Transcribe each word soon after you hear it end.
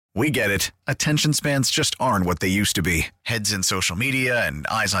We get it. Attention spans just aren't what they used to be. Heads in social media and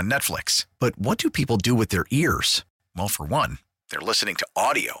eyes on Netflix. But what do people do with their ears? Well, for one, they're listening to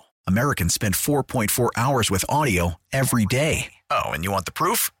audio. Americans spend 4.4 hours with audio every day. Oh, and you want the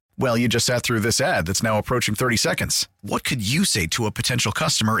proof? Well, you just sat through this ad that's now approaching 30 seconds. What could you say to a potential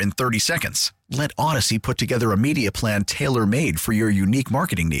customer in 30 seconds? Let Odyssey put together a media plan tailor-made for your unique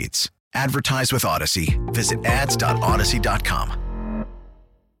marketing needs. Advertise with Odyssey. Visit ads.odyssey.com.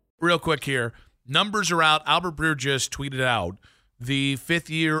 Real quick here. Numbers are out. Albert Breer just tweeted out the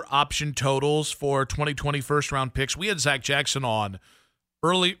fifth-year option totals for 2020 first-round picks. We had Zach Jackson on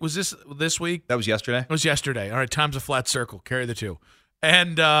early. Was this week? That was yesterday? It was yesterday. All right, time's a flat circle. Carry the two.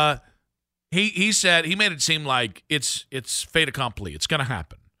 And he said he made it seem like it's fait accompli. It's going to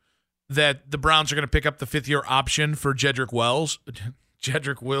happen. That the Browns are going to pick up the fifth-year option for Jedrick Wills.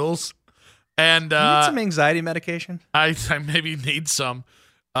 And you need some anxiety medication? I maybe need some.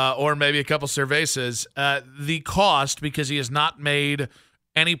 Or maybe a couple cervezas. The cost, because he has not made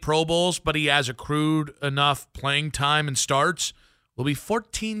any Pro Bowls, but he has accrued enough playing time and starts, will be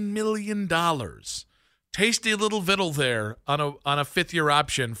 $14 million. Tasty little victual there on a fifth-year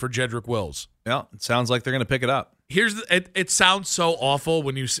option for Jedrick Wills. Yeah, it sounds like they're going to pick it up. It sounds so awful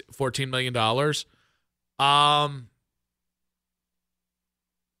when you say $14 million.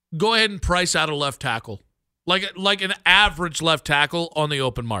 Go ahead and price out a left tackle. Like an average left tackle on the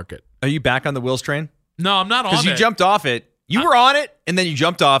open market. Are you back on the Wills train? No, I'm not on it. Because you jumped off it. You were on it, and then you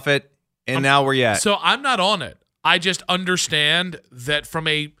jumped off it, and now where you at? So I'm not on it. I just understand that from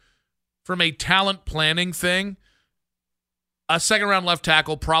a talent planning thing, a second-round left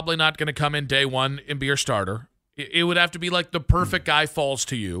tackle probably not going to come in day one and be your starter. It would have to be like the perfect guy falls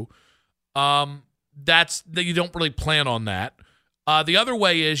to you. That you don't really plan on that. The other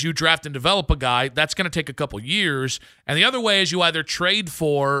way is you draft and develop a guy. That's going to take a couple years. And the other way is you either trade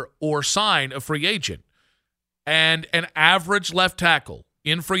for or sign a free agent. And an average left tackle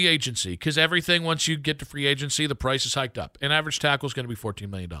in free agency, because everything once you get to free agency, the price is hiked up. An average tackle is going to be $14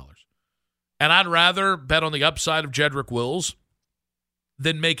 million. And I'd rather bet on the upside of Jedrick Wills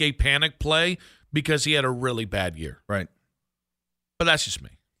than make a panic play because he had a really bad year. Right. But that's just me.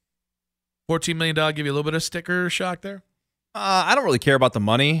 $14 million give you a little bit of sticker shock there? I don't really care about the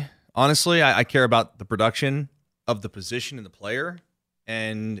money. Honestly, I care about the production of the position and the player,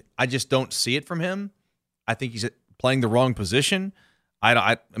 and I just don't see it from him. I think he's playing the wrong position.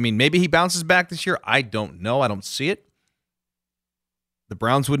 I mean, maybe he bounces back this year. I don't know. I don't see it. The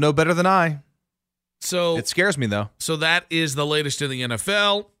Browns would know better than I. So it scares me, though. So that is the latest in the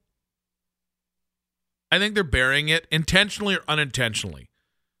NFL. I think they're burying it, intentionally or unintentionally.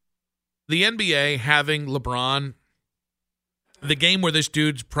 The NBA having LeBron, the game where this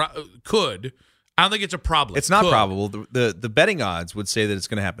dude's could, I don't think it's a problem. It's not probable. The betting odds would say that it's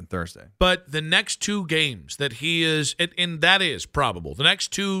going to happen Thursday. But the next two games that he is, and that is probable. The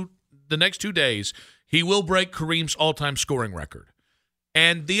next two days, he will break Kareem's all-time scoring record.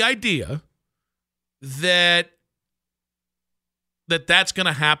 And the idea that that's going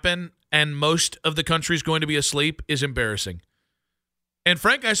to happen and most of the country is going to be asleep is embarrassing. And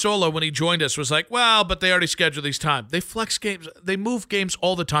Frank Isola, when he joined us, was like, well, but they already scheduled these times. They flex games. They move games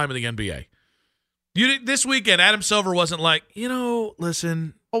all the time in the NBA. This weekend, Adam Silver wasn't like,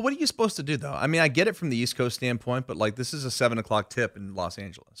 listen. Well, what are you supposed to do, though? I mean, I get it from the East Coast standpoint, but, this is a 7 o'clock tip in Los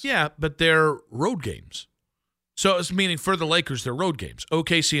Angeles. Yeah, but they're road games. So it's meaning for the Lakers, they're road games.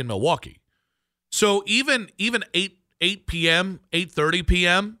 OKC and Milwaukee. So even 8 p.m., 8:30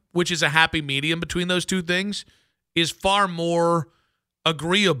 p.m., which is a happy medium between those two things, is far more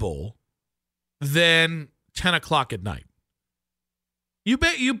agreeable than 10 o'clock at night. You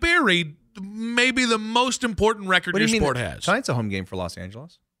buried maybe the most important record your sport has. Tonight's a home game for Los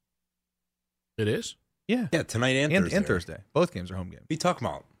Angeles. It is? Yeah. Yeah, tonight and Thursday. Both games are home games. What are you talking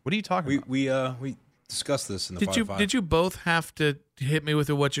about? What are you talking about? We discussed this in the 5-5. Did you both have to hit me with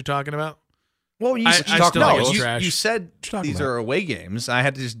what you're talking about? Well, you said these are away games. I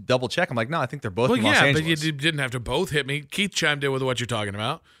had to just double check. I'm like, no, I think they're both in Los Angeles. But you didn't have to both hit me. Keith chimed in with what you're talking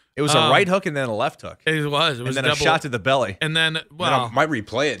about. It was a right hook and then a left hook. It was. And then a shot to the belly. And then, I might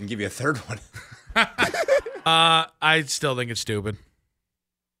replay it and give you a third one. I still think it's stupid.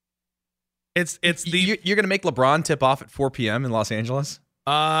 You're going to make LeBron tip off at 4 p.m. in Los Angeles?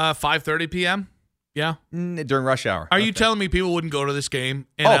 5:30 p.m. Yeah, during rush hour. Are you telling me people wouldn't go to this game?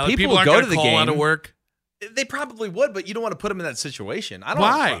 And people aren't go to the call game out of work. They probably would, but you don't want to put them in that situation. I don't.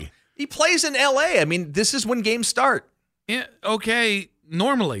 Why? He plays in L.A. I mean, this is when games start. Yeah. Okay.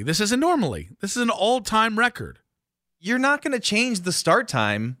 Normally, this isn't normally. This is an all-time record. You're not going to change the start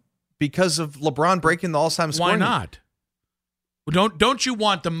time because of LeBron breaking the all-time scoring. Why not? Don't you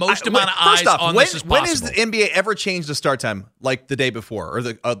want the most amount of eyes on this as possible? When has the NBA ever changed the start time like the day before or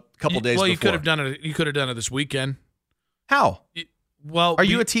a couple days before? Well, you could have done it. You could have done it this weekend. How? Are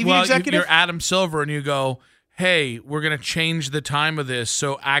you a TV executive? You're Adam Silver, and you go, "Hey, we're going to change the time of this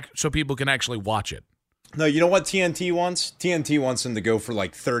so people can actually watch it." No, you know what TNT wants? TNT wants them to go for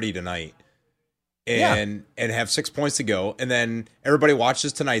like 30 tonight, and have 6 points to go, and then everybody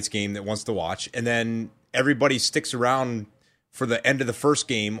watches tonight's game that wants to watch, and then everybody sticks around for the end of the first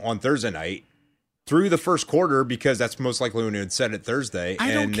game on Thursday night through the first quarter because that's most likely when you would set it Thursday.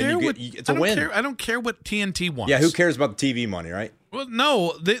 I don't care what it's a win. I don't care what TNT wants. Yeah, who cares about the TV money, right? Well,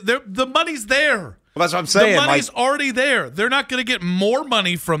 no, the money's there. Well, that's what I'm saying. The money's already there. They're not going to get more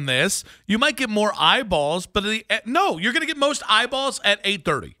money from this. You might get more eyeballs, but no, you're going to get most eyeballs at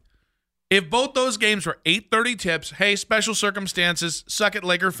 8:30. If both those games were 8:30 tips, hey, special circumstances, suck it,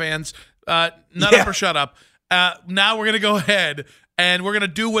 Laker fans, nut up or shut up. Now we're going to go ahead and we're going to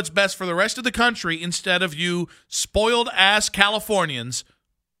do what's best for the rest of the country instead of you spoiled-ass Californians.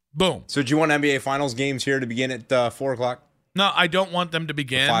 Boom. So do you want NBA Finals games here to begin at 4 o'clock? No, I don't want them to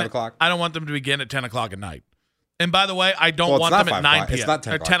begin. 5 o'clock? I don't want them to begin at 10 o'clock at night. And by the way, I don't want them at 9 p.m. It's not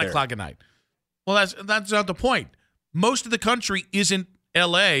 10 or 10 o'clock at night. Well, that's not the point. Most of the country isn't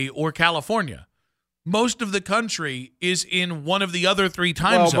L.A. or California. Most of the country is in one of the other three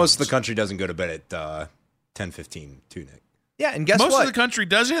time zones. Most of the country doesn't go to bed at 10:15 too, Nick. Yeah, and guess what? Most of the what? country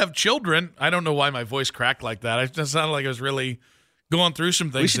does have children. I don't know why my voice cracked like that. It just sounded like I was really going through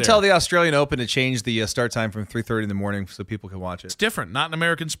some things. We should tell the Australian Open to change the start time from 3:30 in the morning so people can watch it. It's different, not an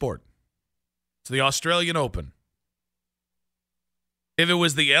American sport. It's the Australian Open. If it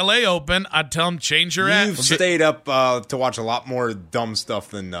was the LA Open, I'd tell them change your app. You've stayed up to watch a lot more dumb stuff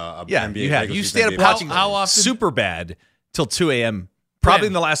than NBA. You have. You stayed up watching how often? Superbad till 2 a.m. Probably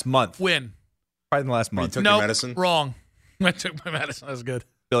in the last month. When? Probably in the last month. You took your medicine? Wrong. I took my medicine. That was good.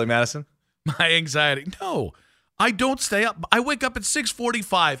 Billy Madison? My anxiety. No, I don't stay up. I wake up at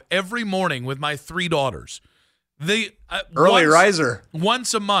 6:45 every morning with my 3 daughters. Early riser.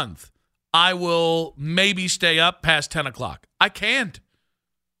 Once a month, I will maybe stay up past 10 o'clock. I can't.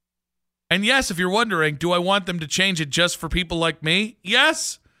 And yes, if you're wondering, do I want them to change it just for people like me?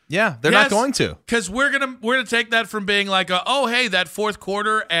 Yes. Yeah, they're not going to. Because we're gonna take that from being like, hey, that fourth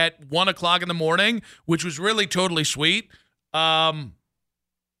quarter at 1 o'clock in the morning, which was really totally sweet. Now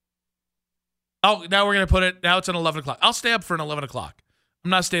we're gonna put it. Now it's at 11 o'clock. I'll stay up for an 11 o'clock.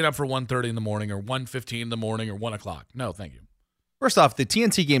 I'm not staying up for 1:30 in the morning or 1:15 in the morning or 1 o'clock. No, thank you. First off, the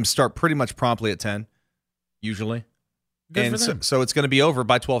TNT games start pretty much promptly at 10, usually. Good for them. So it's going to be over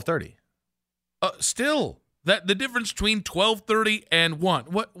by 12:30. Still, that the difference between 12:30 and 1.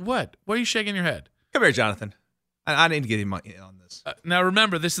 What? Why are you shaking your head? Come here, Jonathan. I need to get him on this. Now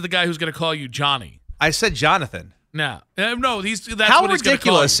remember, this is the guy who's going to call you Johnny. I said Jonathan. No, that's How what he's going to call you.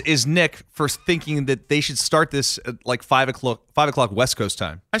 ridiculous is Nick for thinking that they should start this at like 5 o'clock West Coast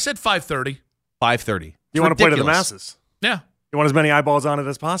time? I said 5:30. 5:30. You want to play to the masses. Yeah. You want as many eyeballs on it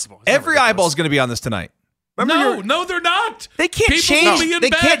as possible. Every eyeball is going to be on this tonight. No, they're not. They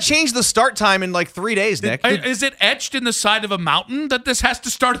can't change the start time in like 3 days, Nick. Is it etched in the side of a mountain that this has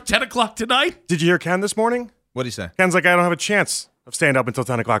to start at 10 o'clock tonight? Did you hear Ken this morning? What did he say? Ken's like, I don't have a chance of staying up until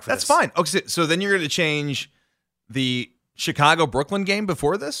 10 o'clock for That's this. fine. Okay, so then you're going to change the Chicago-Brooklyn game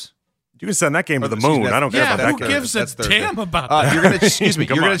before this? You can send that game to the moon. I don't care about that who game. gives a damn about that? You're going to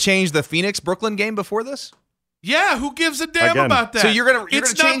You're going to change the Phoenix-Brooklyn game before this? Yeah, who gives a damn about that? So you're gonna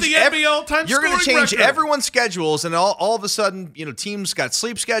it's change not the NBA all-time You're going to change everyone's schedules, and all of a sudden, teams got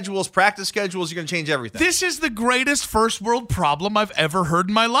sleep schedules, practice schedules. You're going to change everything. This is the greatest first world problem I've ever heard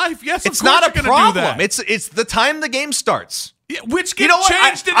in my life. Yes, it's of course not a you're gonna problem. Do that. It's the time the game starts. Yeah, which gets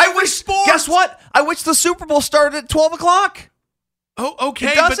changed in every sport. Guess what? I wish the Super Bowl started at 12 o'clock. Oh, okay.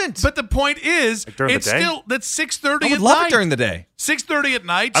 It doesn't. But the point is, it's still that's 6:30 at night. I would love it during the day. 6:30 at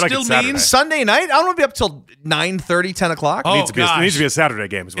night I like still it Saturday. means Sunday night. I don't want to be up till 9:30, 10 o'clock. Oh, It needs to be a Saturday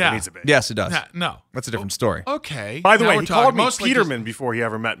game is what it needs to be. Yes, it does. no. That's a different story. Okay. By the Now way, we're he talking called me mostly Peterman before he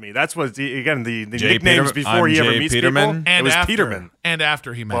ever met me. That's what, again, the Jay nicknames Peterman. before I'm he ever Jay meets Peterman. people. And It was after, Peterman. And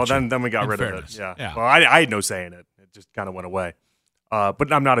after he met Well, you, then we got in rid fairness. of it. Yeah. Yeah. Well, I had no say in it. It just kind of went away.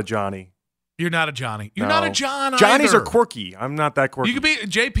 But I'm not a Johnny. You're not a Johnny. You're No. not a John Johnnies either. are quirky. I'm not that quirky. You could be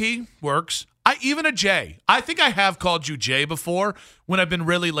JP works. Even a J. I think I have called you J before when I've been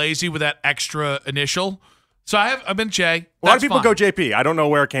really lazy with that extra initial. So I've been J. A lot of people go JP. I don't know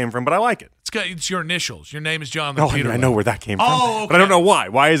where it came from, but I like it. It's your initials. Your name is John. Oh, I know where that came from. Oh, okay. But I don't know why.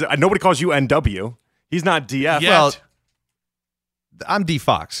 Why is it? Nobody calls you NW. He's not DF. Yet. Well, I'm D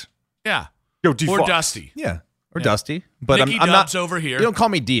Fox. Yeah. Yo, D Or Fox. Dusty. Yeah, or Yeah. Dusty. But Nicky I'm not Dubs over here. You don't call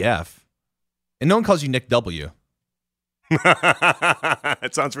me DF, and no one calls you Nick W.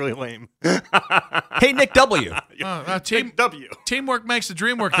 It sounds really lame. Hey, Nick W. Teamwork makes the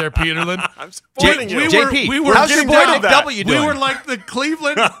dream work there, Peterlin. I'm supporting you. JP, we were how's your boy down. Nick W doing? We were like the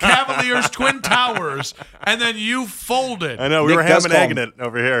Cleveland Cavaliers Twin Towers, and then you folded. I know, we Nick were does ham and call egging it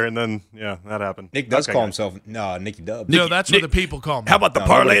over here, and then, that happened. Nick does Okay, call guys. himself Nicky Dub. No, that's what the people call me. How about the No,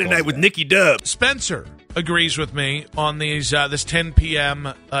 parlay nobody calls tonight me with that. Nicky Dub? Spencer agrees with me on these this 10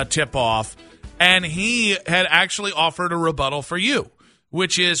 p.m. Tip-off, and he had actually offered a rebuttal for you,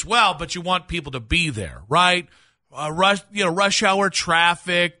 which is, but you want people to be there, right? Rush hour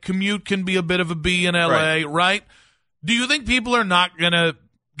traffic, commute can be a bit of a B in L.A., right? Do you think people are not going to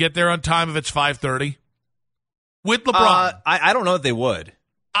get there on time if it's 5:30? With LeBron? I don't know if they would.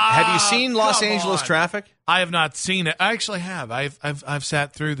 Have you seen Los come Angeles on. traffic? I have not seen it. I actually have. I've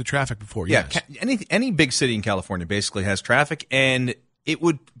sat through the traffic before. Yeah, Yes. any big city in California basically has traffic, and it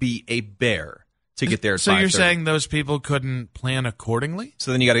would be a bear to get there at So you're 5:30. saying those people couldn't plan accordingly?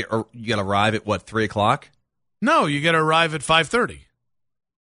 So then you got to arrive at what, 3:00? No, you got to arrive at 5:30.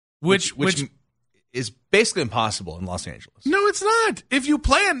 Which is basically impossible in Los Angeles. no, it's not. If you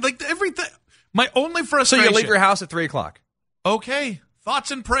plan like everything, my only So frustration. you leave your house at 3:00. Okay,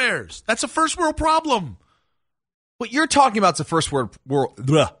 thoughts and prayers. That's a first world problem. What you're talking about is a first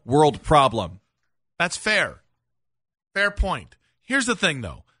world problem. That's fair. Fair point. Here's the thing,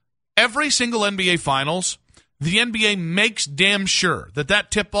 though. Every single NBA Finals, the NBA makes damn sure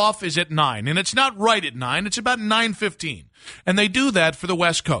that tip-off is at 9. And it's not right at 9. It's about 9:15. And they do that for the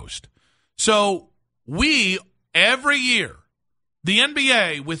West Coast. So we, every year, the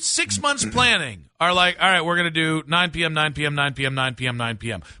NBA, with 6 months planning, are like, all right, we're going to do 9 p.m., 9 p.m., 9 p.m., 9 p.m., 9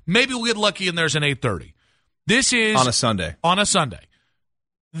 p.m. Maybe we'll get lucky and there's an 8:30. This is On a Sunday. On a Sunday.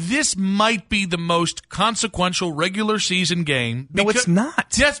 This might be the most consequential regular season game. No, it's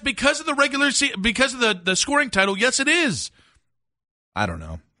not. Yes, because of the regular season, because of the scoring title. Yes, it is. I don't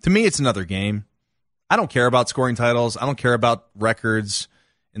know. To me, it's another game. I don't care about scoring titles. I don't care about records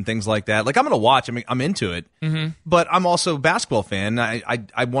and things like that. Like, I'm going to watch. I mean, I'm into it. Mm-hmm. But I'm also a basketball fan.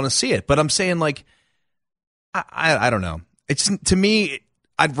 I want to see it. But I'm saying, like, I don't know. It's, to me,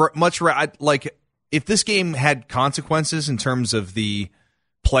 I'd like, if this game had consequences in terms of the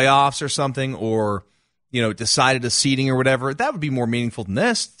playoffs or something, or, decided a seeding or whatever, that would be more meaningful than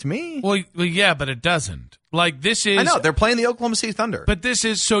this to me. Well, yeah, but it doesn't. Like, this is. I know. They're playing the Oklahoma City Thunder. But this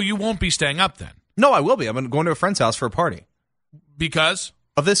is, so you won't be staying up then. No, I will be. I'm going to a friend's house for a party. Because?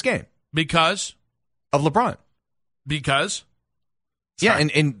 Of this game. Because? Of LeBron. Because? Yeah,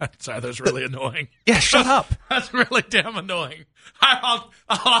 Sorry. and Sorry, that's really annoying. yeah, shut up. That's really damn annoying. I'll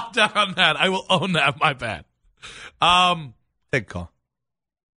opt out on that. I will own that. My bad. Take a call.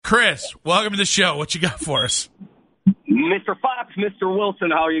 Chris, welcome to the show. What you got for us? Mr. Fox, Mr.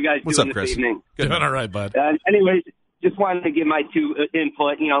 Wilson, how are you guys What's doing up, Chris? this evening? Doing all right, bud. Anyways, just wanted to give my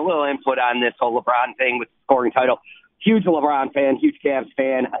a little input on this whole LeBron thing with the scoring title. Huge LeBron fan, huge Cavs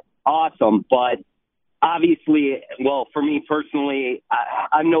fan. Awesome. But obviously, well, for me personally,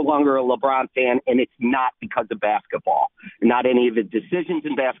 I'm no longer a LeBron fan, and it's not because of basketball. Not any of his decisions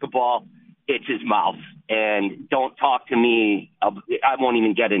in basketball. It's his mouth. And don't talk to me. I won't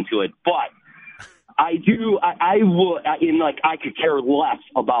even get into it. But I could care less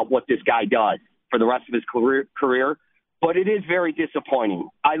about what this guy does for the rest of his career. But it is very disappointing.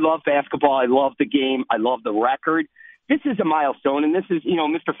 I love basketball. I love the game. I love the record. This is a milestone, and this is,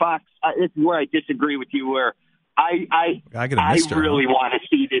 Mr. Fox, this is where I disagree with you, where I really want to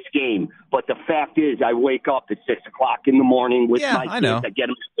see this game. But the fact is, I wake up at 6 o'clock in the morning with my kids. I get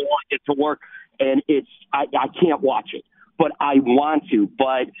them to school, I get to work, and I can't watch it. But I want to.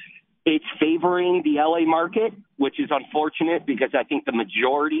 But it's favoring the LA market, which is unfortunate because I think the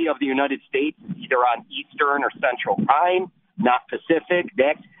majority of the United States is either on Eastern or Central Time, not Pacific.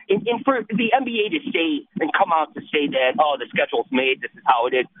 And for the NBA to say and come out to say that, the schedule's made, this is how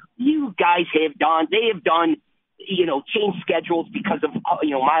it is. You guys have done, changed schedules because of,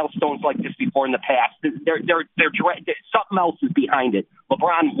 milestones like this before in the past. They're something else is behind it.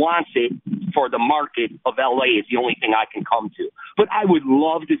 LeBron wants it for the market of LA is the only thing I can come to. But I would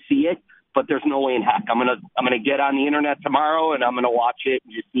love to see it, but there's no way in heck. I'm gonna get on the internet tomorrow and I'm gonna watch it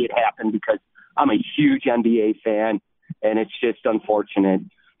and just see it happen because I'm a huge NBA fan and it's just unfortunate.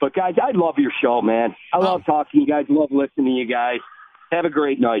 But guys, I love your show, man. I love talking to you guys. Love listening to you guys. Have a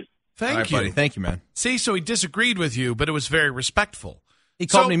great night. Thank you, buddy. Thank you, man. See, so he disagreed with you, but it was very respectful. He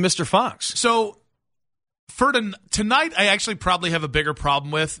called me Mr. Fox. So for tonight, I actually probably have a bigger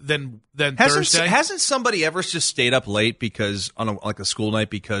problem with than Thursday. Hasn't somebody ever just stayed up late because on a school night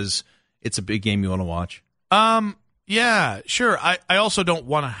because it's a big game you want to watch? Yeah, sure. I also don't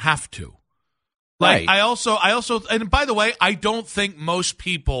want to have to. Like, Right. I also, and by the way, I don't think most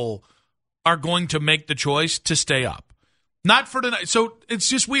people are going to make the choice to stay up. Not for tonight. So it's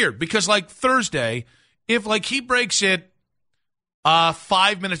just weird because, like, Thursday, if, like, he breaks it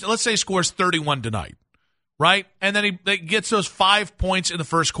 5 minutes, let's say he scores 31 tonight, right? And then he gets those 5 points in the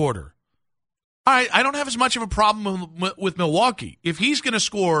first quarter. All right, I don't have as much of a problem with Milwaukee. If he's going to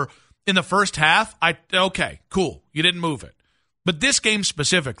score in the first half, okay, cool. You didn't move it. But this game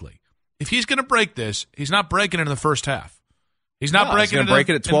specifically, if he's going to break this, he's not breaking it in the first half. He's not breaking it. He's going to break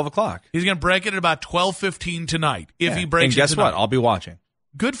it at 12 o'clock. He's going to break it at about 12:15 tonight. If he breaks and guess it tonight. what? I'll be watching.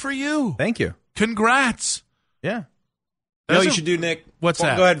 Good for you. Thank you. Congrats. Yeah. You know what you should do, Nick? What's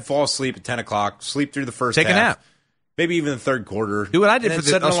that? Go ahead and fall asleep at 10 o'clock. Sleep through the first Take half. a nap. Maybe even the third quarter. Do what I did and for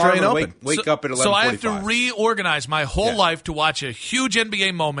then the set an alarm Australian and Open. Wake up at 11:45. So I have to reorganize my whole life to watch a huge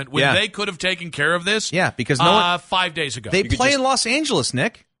NBA moment when they could have taken care of this. Yeah, because no one, 5 days ago. they play in Los Angeles,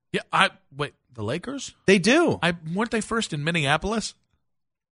 Nick. Yeah, wait, the Lakers? They do. Weren't they first in Minneapolis?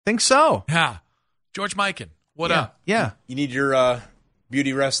 Think so. Yeah. George Mikan, what up? Yeah. You need your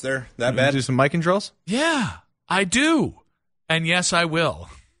beauty rest there that You bad? do some mic and drills? Yeah, I do. And yes, I will.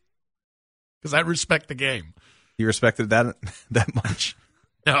 Because I respect the game. You respected that much?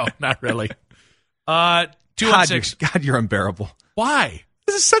 No, not really. 216. God, you're unbearable. Why?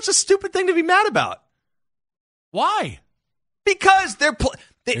 This is such a stupid thing to be mad about. Why? Because they're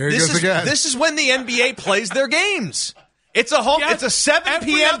Here he goes again. This is when the NBA plays their games. It's a home. Yes, it's a 7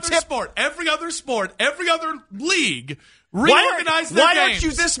 p.m. tip. Every other sport, every other league Why reorganize their games. aren't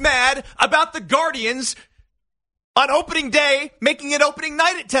you this mad about the Guardians on opening day making it opening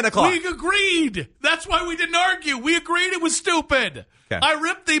night at 10 o'clock? We agreed. That's why we didn't argue. We agreed it was stupid. Okay. I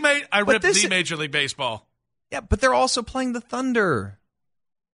ripped the Major League Baseball. Yeah, but they're also playing the Thunder,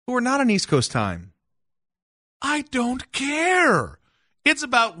 who are not on East Coast time. I don't care. It's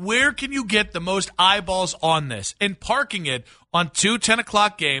about where can you get the most eyeballs on this, and parking it on 2 10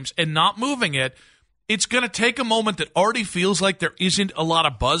 o'clock games and not moving it. It's going to take a moment that already feels like there isn't a lot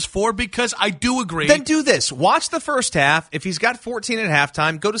of buzz for, because I do agree. Then do this. Watch the first half. If he's got 14 at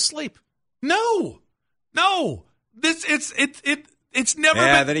halftime, go to sleep. No. It's never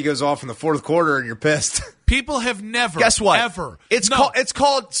Yeah, been. then he goes off in the fourth quarter and you're pissed. People have never. Guess what? Ever. It's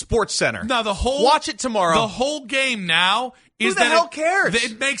called Sports Center. No, Watch it tomorrow. The whole game now is Who the that hell cares?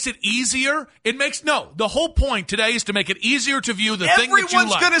 It makes it easier. The whole point today is to make it easier to view the thing that you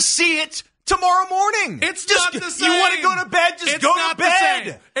Everyone's like. going to see it tomorrow morning. It's just, not the same. You want to go to bed? Just It's go not to the bed.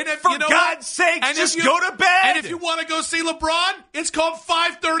 same. And if, For you know God's what? sakes, And just if you- go to bed. And if you want to go see LeBron, it's called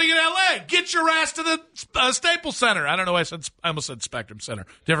 5:30 in L.A. Get your ass to the Staples Center. I don't know why I almost said Spectrum Center.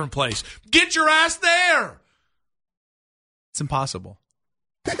 Different place. Get your ass there. It's impossible.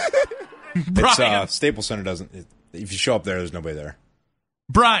 Brian. Staples Center doesn't. If you show up there, there's nobody there.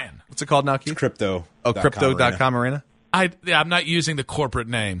 Brian. What's it called now, Keith? Crypto. Oh, Crypto.com Arena. I'm not using the corporate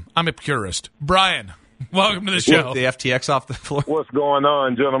name. I'm a purist. Brian, welcome to the show. The FTX off the floor. What's going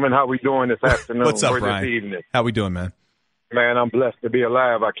on, gentlemen? How we doing this afternoon? What's up, or Brian? this evening? How we doing, man? Man, I'm blessed to be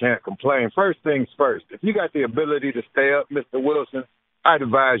alive. I can't complain. First things first, if you got the ability to stay up, Mr. Wilson, I'd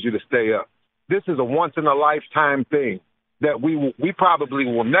advise you to stay up. This is a once-in-a-lifetime thing that we probably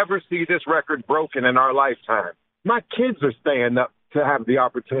will never see this record broken in our lifetime. My kids are staying up to have the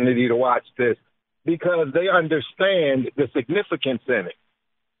opportunity to watch this because they understand the significance in it.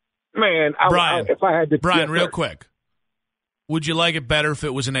 Man, Brian, if I had to... Brian, yes, real sir. quick. Would you like it better if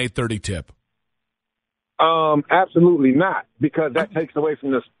it was an 8:30 tip? Absolutely not, because that takes away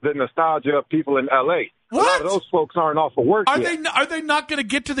from the nostalgia of people in L.A. What? A lot of those folks aren't off of work Are yet. they not going to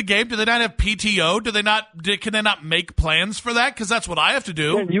get to the game? Do they not have PTO? Can they not make plans for that? Because that's what I have to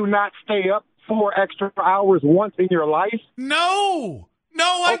do. Can you not stay up 4 extra hours once in your life? No,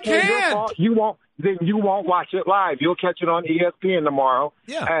 I Okay, your can't. fault. You won't watch it live. You'll catch it on ESPN tomorrow.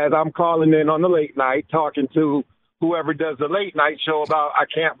 Yeah. As I'm calling in on the late night, talking to whoever does the late night show about I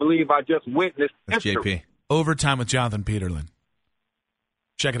can't believe I just witnessed That's history. JP. Overtime with Jonathan Peterlin.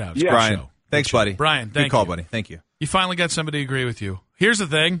 Check it out. It's a Yeah. great Brian. show. Thanks, Good show. buddy. Brian, Good thank call, you. buddy. Thank you. You finally got somebody to agree with you. Here's the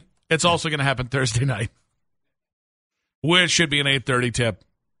thing. It's also going to happen Thursday night, which should be an 8:30 tip.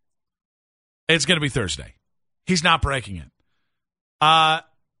 It's going to be Thursday. He's not breaking it.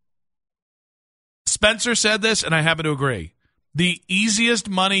 Spencer said this, and I happen to agree. The easiest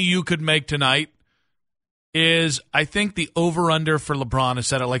money you could make tonight is, I think the over-under for LeBron is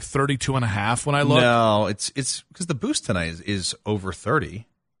set at like 32.5 when I look. No, it's because the boost tonight is over 30.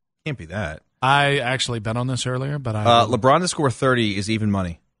 Can't be that. I actually bet on this earlier, but LeBron to score 30 is even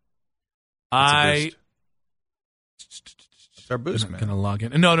money. That's a boost. That's our boost, I'm man. going to log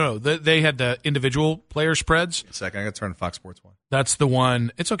in. No. They had the individual player spreads. A second, I got to turn to Fox Sports 1. That's the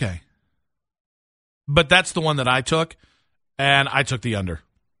one. It's okay. But that's the one that I took, and I took the under.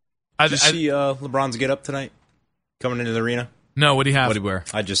 Did you see LeBron's get up tonight coming into the arena? No, what do you have? What did he wear?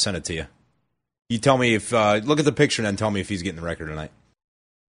 I just sent it to you. You tell me if look at the picture and then tell me if he's getting the record tonight.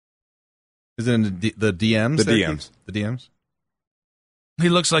 Is it in the DMs? The DMs. The DMs? He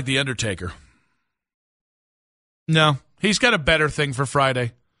looks like the Undertaker. No, he's got a better thing for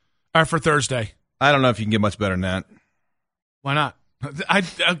Friday. Or for Thursday. I don't know if you can get much better than that. Why not?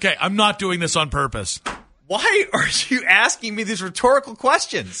 Okay, I'm not doing this on purpose. Why are you asking me these rhetorical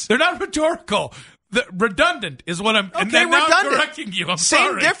questions? They're not rhetorical. Redundant is what I'm... Okay, and then now I'm redundant. correcting you. I'm Same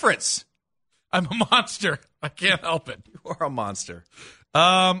sorry. difference. I'm a monster. I can't help it. You are a monster.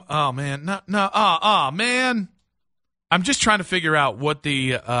 Oh man, man. I'm just trying to figure out what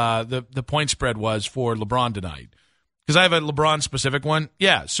the point spread was for LeBron tonight, because I have a LeBron specific one.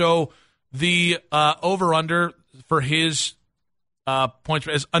 Yeah, so the over under for his point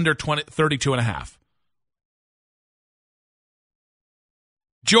spread is under 32.5.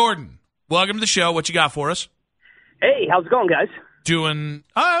 Jordan, welcome to the show. What you got for us? Hey, how's it going, guys? Doing?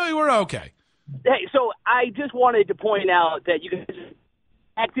 We're okay. Hey, so I just wanted to point out that you guys are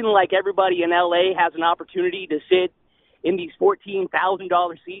acting like everybody in L.A. has an opportunity to sit in these $14,000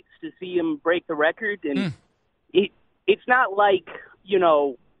 seats to see him break the record. And it's not like,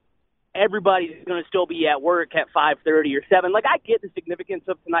 everybody's going to still be at work at 5:30 or 7. Like, I get the significance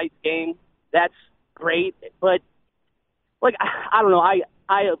of tonight's game. That's great. But, I don't know.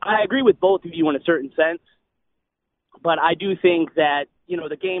 I agree with both of you in a certain sense. But I do think that,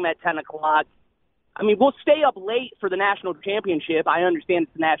 the game at 10 o'clock, we'll stay up late for the national championship. I understand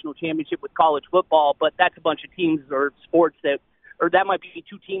it's the national championship with college football, but that's a bunch of teams or sports that might be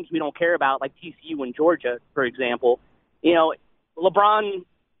two teams we don't care about, like TCU and Georgia, for example. LeBron,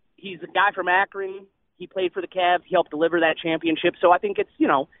 he's a guy from Akron. He played for the Cavs. He helped deliver that championship. So I think it's,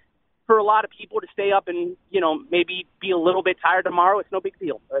 for a lot of people to stay up and, maybe be a little bit tired tomorrow, it's no big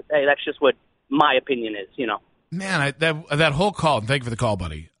deal. But, hey, that's just what my opinion is, Man, that whole call, and thank you for the call,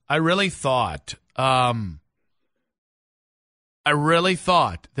 buddy. I really thought that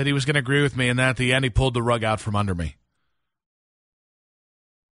he was going to agree with me, and then at the end he pulled the rug out from under me.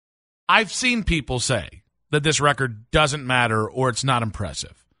 I've seen people say that this record doesn't matter or it's not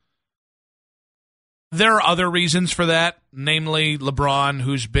impressive. There are other reasons for that, namely LeBron,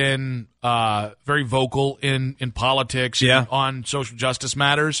 who's been very vocal in politics and on social justice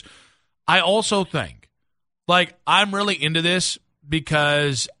matters. I also think, I'm really into this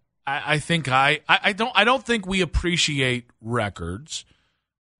because I think I don't think we appreciate records,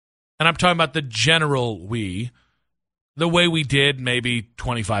 and I'm talking about the general the way we did maybe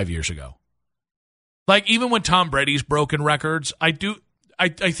 25 years ago. Even when Tom Brady's broken records, I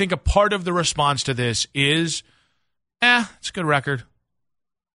think a part of the response to this is, it's a good record.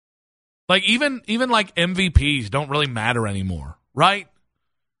 Even MVPs don't really matter anymore, right?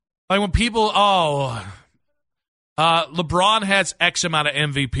 When people, LeBron has X amount of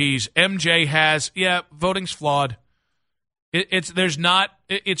MVPs. MJ has, voting's flawed.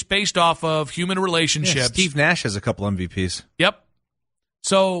 It's based off of human relationships. Yeah, Steve Nash has a couple MVPs. Yep.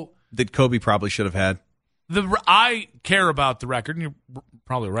 So that Kobe probably should have had. I care about the record, and you're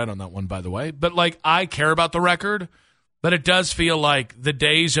probably right on that one, by the way. But I care about the record, but it does feel like the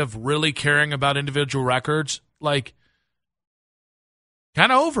days of really caring about individual records, kind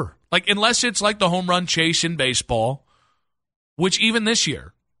of over. Unless it's like the home run chase in baseball, which even this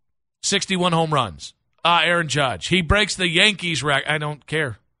year, 61 home runs. Aaron Judge, he breaks the Yankees record. I don't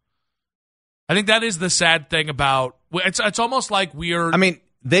care. I think that is the sad thing about it's almost like we're.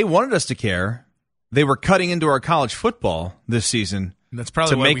 They wanted us to care. They were cutting into our college football this season. That's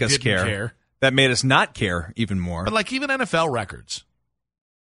probably to why make we us didn't care. That made us not care even more. But even NFL records,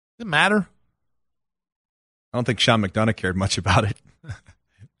 does it matter? I don't think Sean McDonough cared much about it.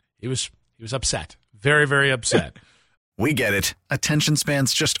 He was upset. Very, very upset. We get it. Attention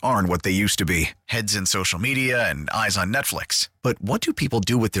spans just aren't what they used to be. Heads in social media and eyes on Netflix. But what do people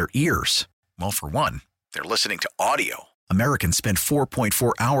do with their ears? Well, for one, they're listening to audio. Americans spend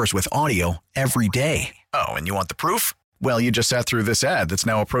 4.4 hours with audio every day. Oh, and you want the proof? Well, you just sat through this ad that's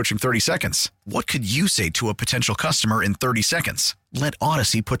now approaching 30 seconds. What could you say to a potential customer in 30 seconds? Let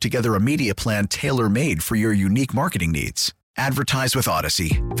Odyssey put together a media plan tailor-made for your unique marketing needs. Advertise with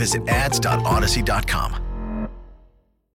Odyssey. Visit ads.odyssey.com.